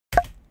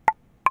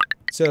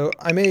So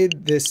I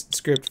made this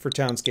script for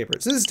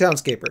Townscaper. So this is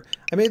Townscaper.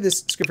 I made this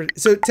script for...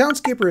 So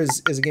Townscaper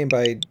is a game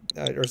by...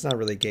 or it's not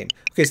really a game.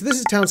 Okay, so this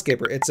is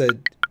Townscaper. It's a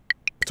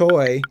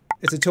toy.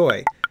 It's a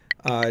toy.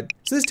 So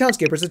this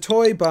Townscaper is a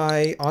toy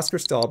by Oscar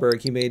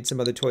Stahlberg. He made some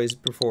other toys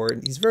before.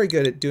 And he's very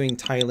good at doing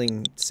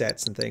tiling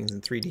sets and things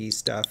and 3D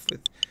stuff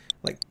with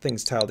like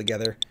things tiled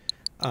together.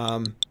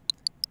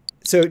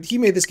 So he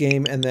made this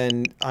game, and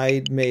then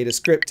I made a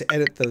script to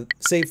edit the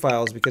save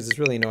files because it's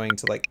really annoying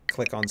to like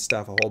click on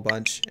stuff a whole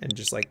bunch and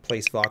just like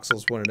place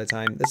voxels one at a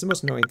time. That's the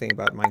most annoying thing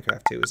about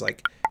Minecraft too, is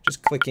like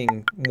just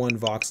clicking one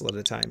voxel at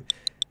a time.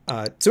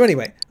 So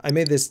anyway, I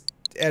made this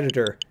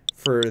editor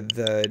for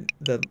the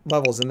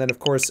levels, and then of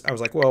course I was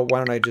like, well, why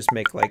don't I just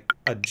make like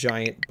a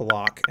giant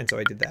block? And so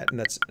I did that, and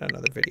that's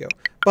another video.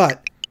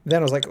 But then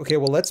I was like, okay,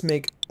 well, let's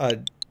make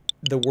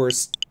the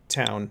worst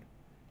town,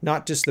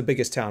 not just the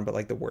biggest town, but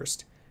like the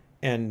worst.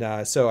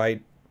 And so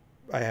I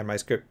had my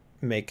script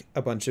make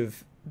a bunch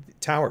of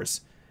towers.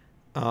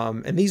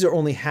 And these are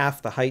only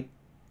half the height,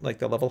 like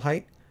the level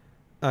height,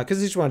 because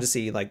I just wanted to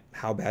see like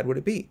how bad would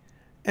it be.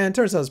 And it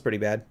turns out it's pretty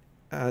bad.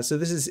 So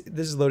this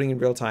is loading in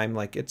real time.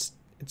 Like it's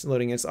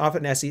loading. It's off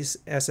an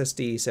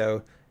SSD,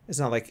 so it's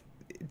not like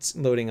it's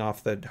loading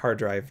off the hard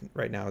drive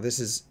right now. This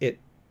is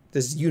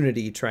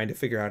Unity trying to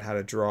figure out how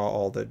to draw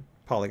all the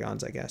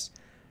polygons, I guess.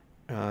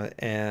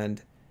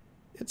 And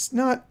it's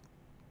not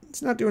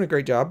doing a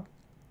great job.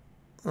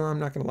 I'm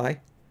not gonna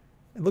lie.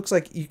 It looks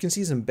like you can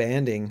see some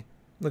banding.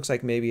 Looks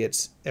like maybe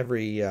it's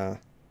every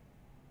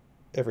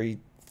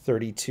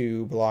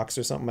 32 blocks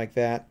or something like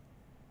that.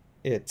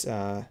 It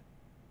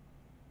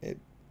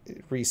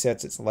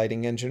resets its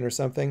lighting engine or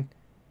something.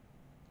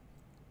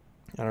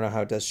 I don't know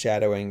how it does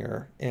shadowing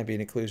or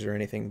ambient occlusion or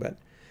anything, but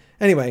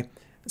anyway,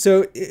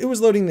 so it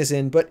was loading this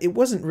in, but it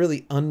wasn't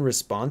really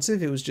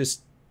unresponsive. It was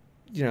just,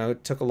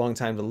 it took a long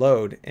time to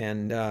load,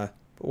 and but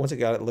once it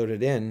got it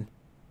loaded in,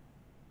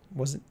 it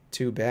wasn't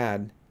too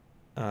bad.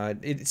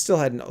 It still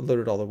hadn't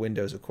loaded all the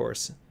windows, of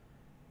course.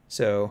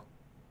 So,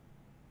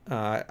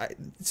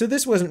 so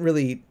this wasn't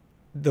really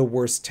the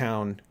worst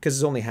town because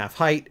it's only half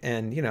height,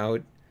 and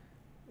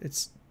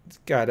it's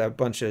got a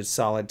bunch of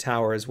solid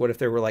towers. What if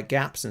there were like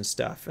gaps and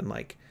stuff, and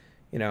like,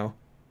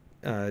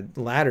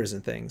 ladders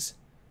and things?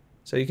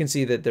 So you can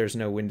see that there's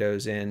no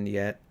windows in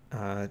yet.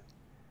 Or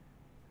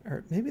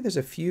maybe there's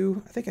a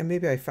few. I think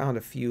maybe I found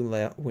a few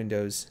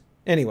windows.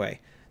 Anyway,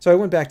 so I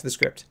went back to the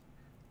script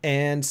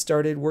and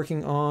started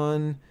working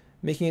on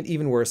making it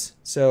even worse.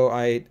 So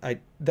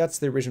that's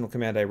the original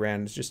command I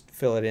ran, is just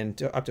fill it in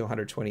to up to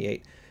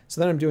 128. So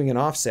then I'm doing an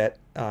offset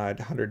at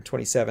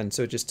 127.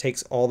 So it just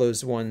takes all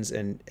those ones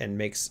and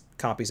makes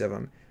copies of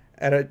them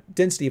at a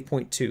density of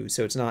 0.2.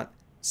 So it's not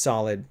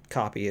solid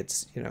copy.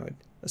 It's,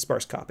 a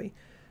sparse copy.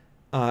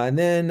 And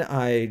then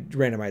I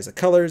randomize the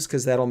colors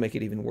because that'll make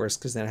it even worse,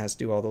 because then it has to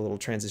do all the little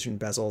transition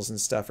bezels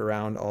and stuff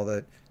around all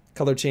the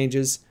color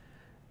changes.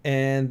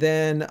 And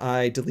then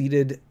I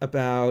deleted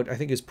about, I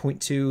think it was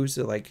 0.2,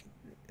 so like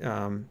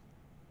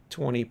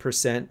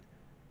 20%,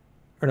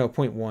 or no,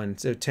 0.1,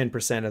 so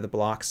 10% of the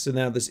blocks. So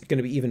now there's going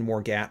to be even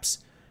more gaps.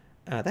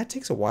 That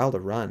takes a while to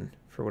run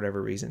for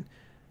whatever reason.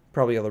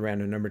 Probably all the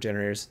random number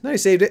generators. Then I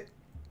saved it.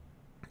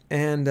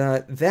 And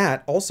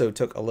that also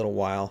took a little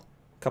while,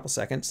 a couple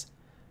seconds,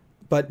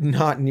 but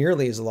not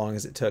nearly as long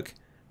as it took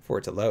for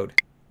it to load.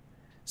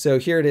 So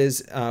here it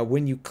is.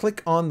 When you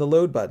click on the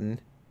load button,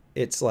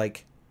 it's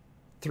like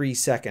 3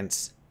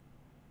 seconds,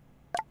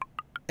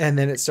 and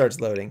then it starts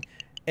loading.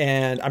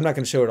 And I'm not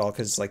going to show it all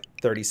because it's like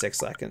 36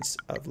 seconds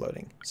of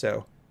loading,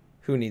 so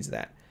who needs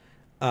that?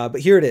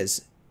 But here it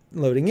is,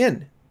 loading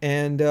in.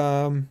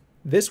 And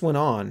this went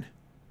on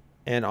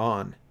and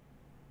on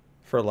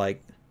for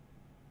like,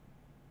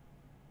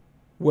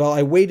 well,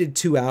 I waited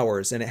 2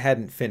 hours and it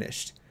hadn't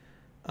finished.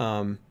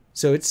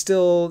 So it's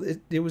still,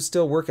 it was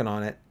still working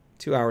on it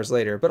 2 hours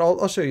later, but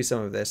I'll show you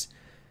some of this.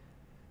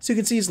 So you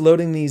can see it's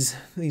loading these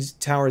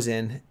towers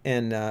in,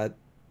 and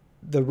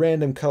the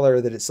random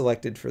color that it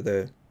selected for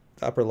the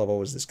upper level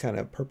was this kind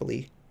of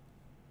purpley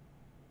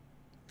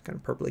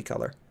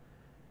color.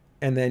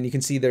 And then you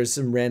can see there's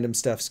some random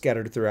stuff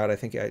scattered throughout. I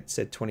think I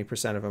said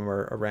 20% of them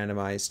are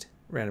randomized,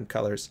 random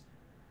colors.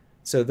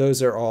 So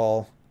those are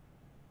all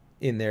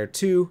in there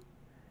too.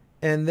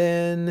 And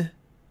then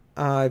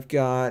I've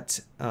got,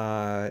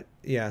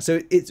 yeah,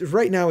 so it's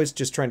right now it's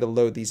just trying to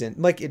load these in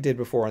like it did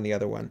before on the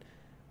other one.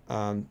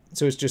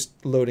 So it's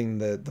just loading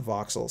the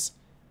voxels.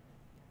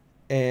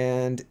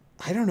 And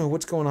I don't know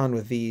what's going on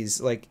with these.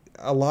 Like,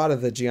 a lot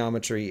of the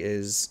geometry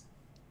is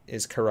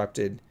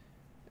corrupted.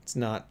 It's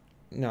not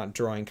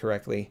drawing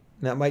correctly.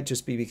 And that might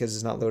just be because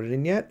it's not loaded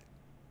in yet.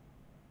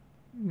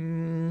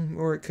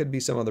 Or it could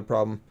be some other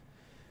problem.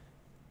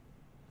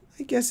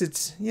 I guess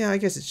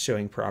it's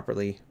showing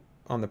properly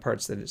on the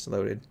parts that it's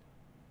loaded.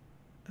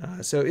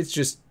 So it's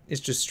just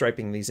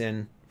striping these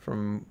in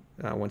from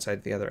one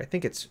side to the other. I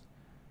think it's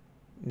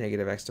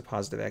 -x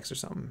to +x or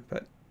something,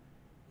 but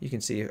you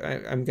can see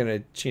I'm going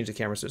to change the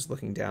camera so it's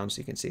looking down so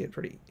you can see it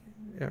pretty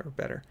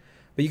better.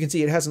 But you can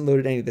see it hasn't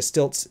loaded any of the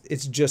stilts.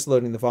 It's just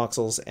loading the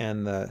voxels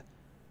and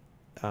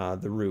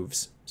the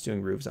roofs. It's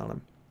doing roofs on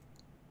them.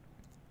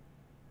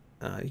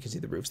 You can see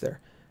the roofs there.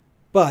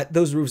 But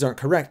those roofs aren't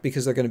correct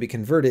because they're going to be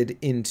converted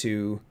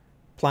into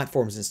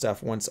platforms and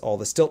stuff once all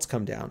the stilts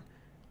come down.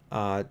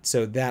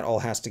 So that all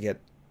has to get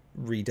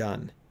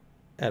redone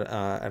at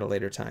a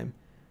later time.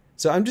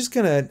 So I'm just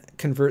going to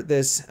convert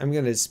this. I'm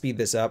going to speed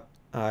this up.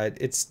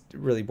 It's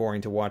really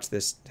boring to watch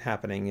this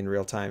happening in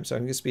real time. So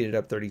I'm going to speed it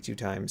up 32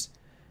 times.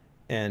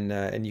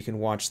 And you can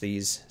watch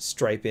these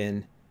stripe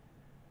in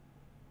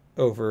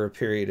over a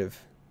period of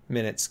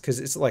minutes. Because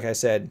it's like I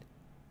said,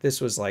 this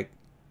was like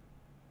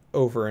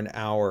over an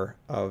hour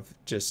of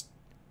just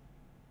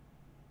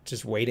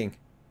waiting.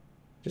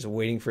 Just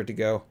waiting for it to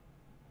go.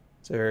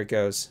 So here it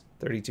goes.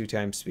 32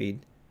 times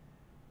speed.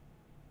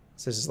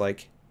 So this is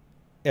like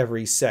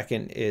every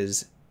second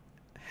is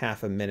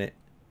half a minute.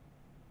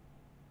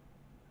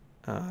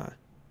 And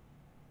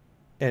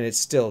it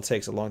still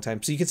takes a long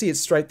time. So you can see it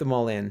striped them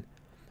all in.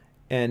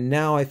 And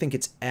now I think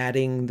it's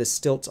adding the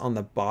stilts on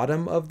the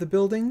bottom of the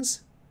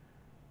buildings.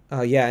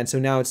 Yeah, and so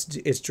now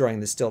it's drawing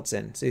the stilts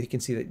in. So you can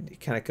see that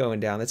kind of going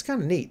down. That's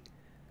kind of neat.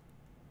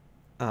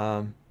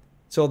 So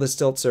all the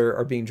stilts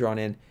are being drawn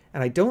in.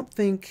 And I don't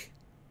think...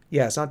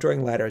 Yeah, it's not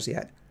drawing ladders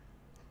yet.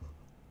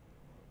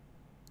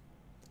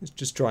 It's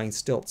just drawing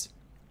stilts.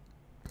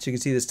 So you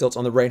can see the stilts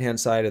on the right-hand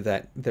side of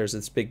that. There's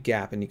this big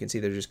gap, and you can see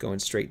they're just going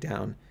straight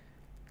down.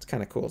 It's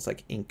kind of cool. It's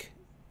like ink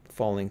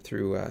falling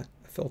through a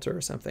filter or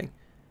something.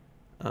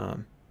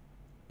 And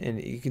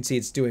you can see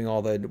it's doing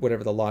all the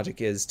whatever the logic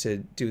is to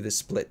do the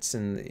splits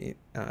and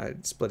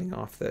splitting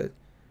off the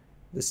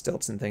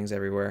stilts and things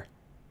everywhere.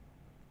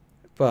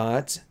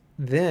 But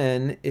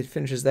then it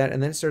finishes that,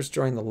 and then it starts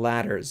drawing the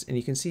ladders. And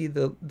you can see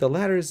the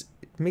ladders,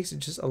 it makes it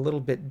just a little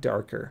bit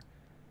darker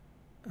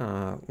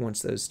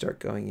once those start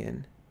going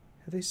in.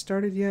 Have they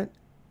started yet?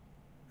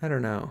 I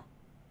don't know.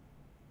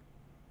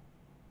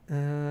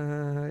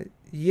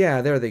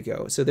 Yeah, there they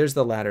go. So there's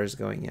the ladders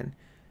going in.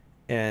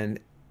 And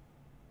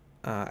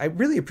I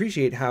really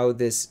appreciate how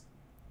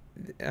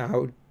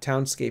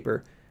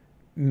Townscaper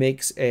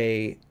makes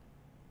a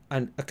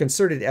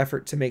concerted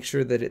effort to make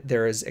sure that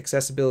there is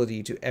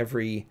accessibility to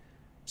every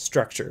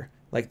structure.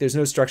 Like there's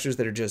no structures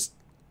that are just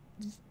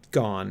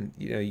gone,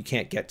 you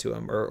can't get to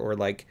them, or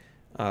like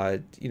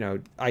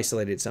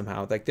isolated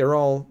somehow. Like they're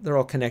all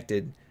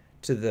connected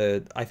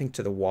to I think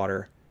to the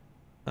water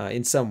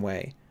in some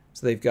way.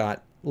 So they've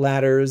got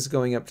ladders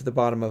going up to the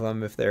bottom of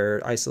them if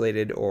they're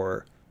isolated,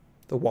 or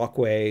the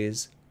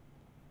walkways.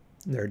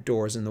 There are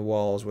doors in the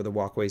walls where the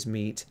walkways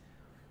meet,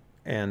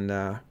 and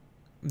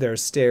there are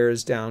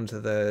stairs down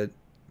to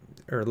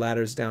or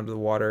ladders down to the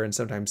water, and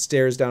sometimes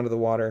stairs down to the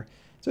water.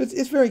 So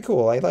it's very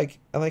cool. I like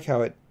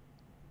how it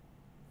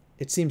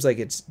seems like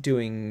it's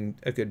doing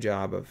a good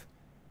job of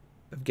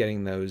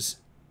getting those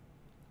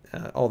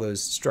all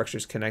those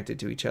structures connected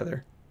to each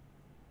other.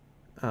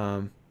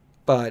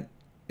 But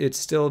it's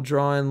still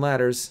drawing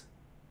ladders,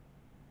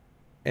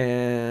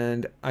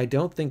 and I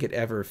don't think it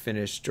ever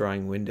finished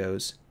drawing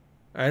windows.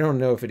 I don't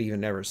know if it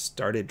even ever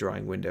started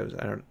drawing windows.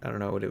 I don't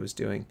know what it was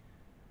doing.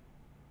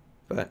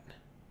 But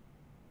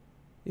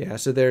yeah,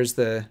 so there's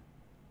I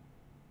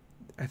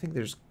think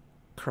there's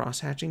cross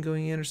hatching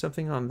going in or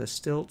something on the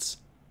stilts.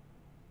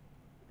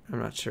 I'm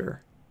not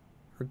sure.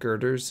 Or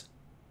girders.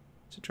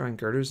 Is it drawing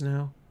girders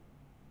now?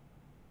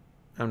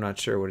 I'm not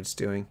sure what it's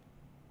doing.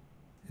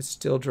 It's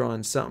still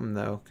drawing something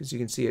though, because you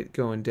can see it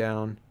going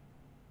down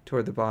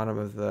toward the bottom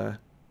of the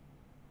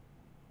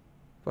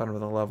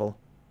level.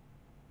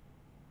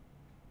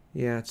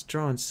 Yeah, it's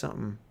drawing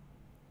something.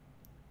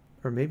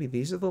 Or maybe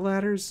these are the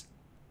ladders?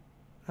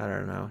 I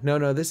don't know.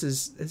 No, this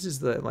is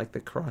the like the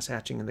cross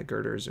hatching and the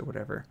girders or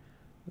whatever.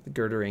 The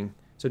girdering.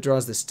 So it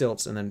draws the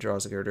stilts and then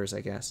draws the girders,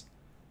 I guess.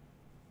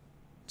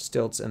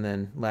 Stilts and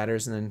then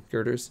ladders and then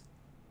girders.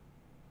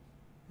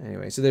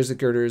 Anyway, so there's the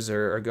girders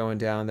are going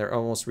down. They're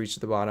almost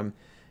reached the bottom.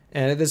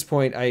 And at this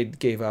point I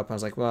gave up. I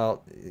was like,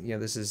 well,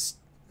 this is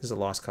a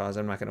lost cause.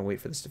 I'm not going to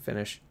wait for this to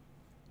finish.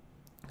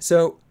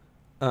 So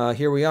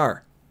here we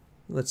are.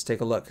 Let's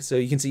take a look. So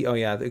you can see, oh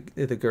yeah,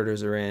 the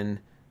girders are in,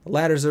 the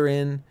ladders are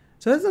in.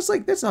 So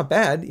that's not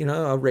bad.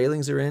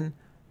 Railings are in.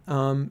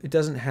 It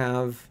doesn't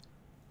have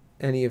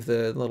any of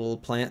the little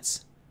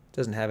plants. It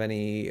doesn't have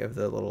any of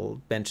the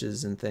little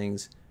benches and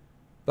things,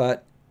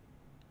 but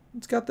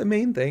it's got the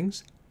main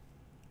things.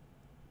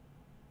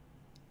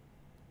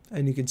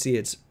 And you can see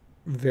it's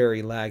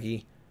very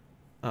laggy.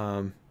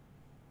 I've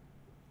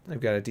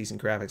got a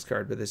decent graphics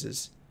card, but this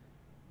is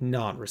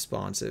not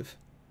responsive,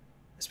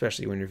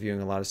 especially when you're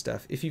viewing a lot of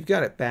stuff. If you've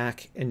got it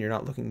back and you're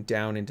not looking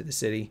down into the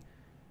city,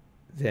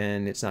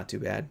 then it's not too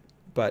bad.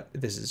 But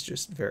this is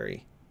just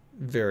very,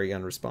 very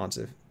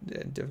unresponsive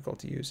and difficult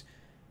to use.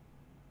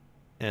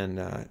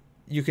 And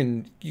you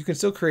can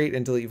still create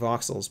and delete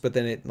voxels, but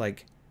then it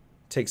like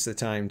takes the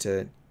time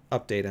to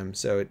update them,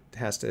 so it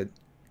has to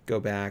go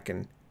back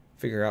and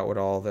figure out what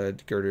all the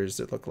girders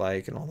that look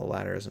like and all the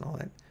ladders and all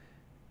that.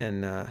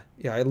 And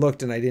yeah, I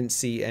looked and I didn't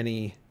see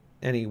any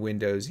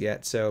windows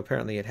yet, so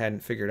apparently it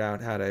hadn't figured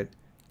out how to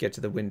get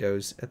to the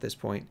windows at this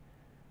point.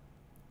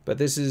 But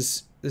this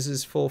is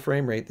is full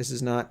frame rate. This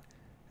is not,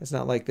 it's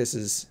not like this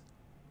is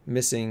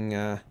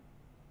missing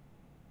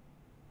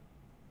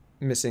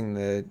missing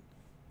the,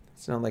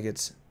 it's not like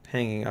it's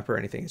hanging up or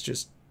anything. It's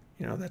just,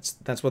 you know,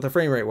 that's what the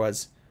frame rate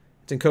was.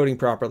 It's encoding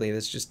properly.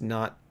 It's just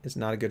not, it's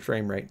not a good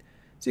frame rate.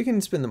 So you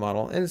can spin the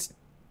model, and it's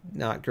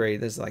not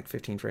great. This is like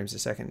 15 frames a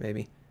second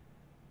maybe.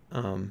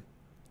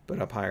 But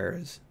up higher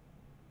is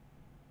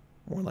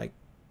more like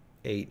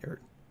 8 or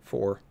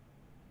 4.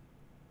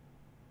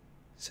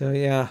 So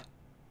yeah,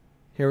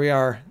 here we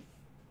are.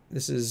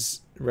 This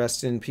is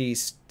rest in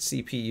peace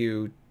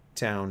CPU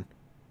town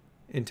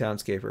in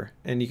Townscaper,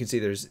 and you can see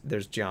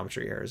there's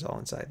geometry errors all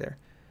inside there.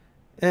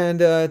 And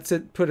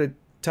to put a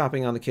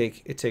topping on the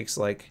cake, it takes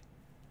like,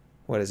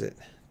 what is it,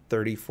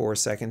 34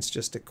 seconds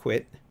just to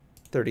quit.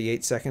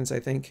 38 seconds, I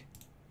think.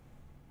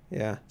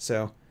 Yeah,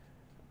 so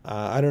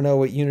I don't know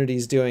what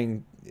Unity's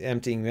doing,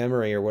 emptying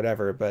memory or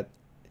whatever, but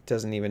it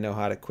doesn't even know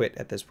how to quit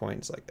at this point.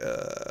 It's like,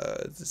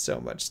 it's so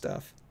much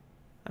stuff.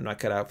 I'm not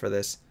cut out for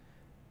this.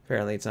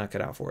 Apparently it's not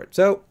cut out for it.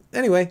 So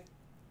anyway,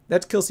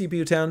 that's Kill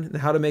CPU Town and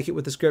how to make it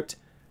with the script.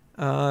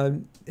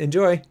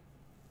 Enjoy.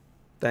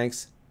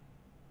 Thanks.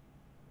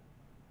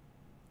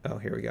 Oh,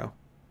 here we go.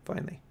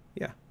 Finally.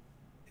 Yeah.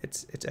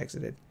 It's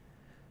exited.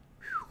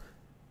 Whew.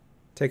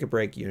 Take a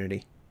break,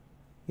 Unity.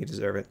 You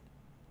deserve it.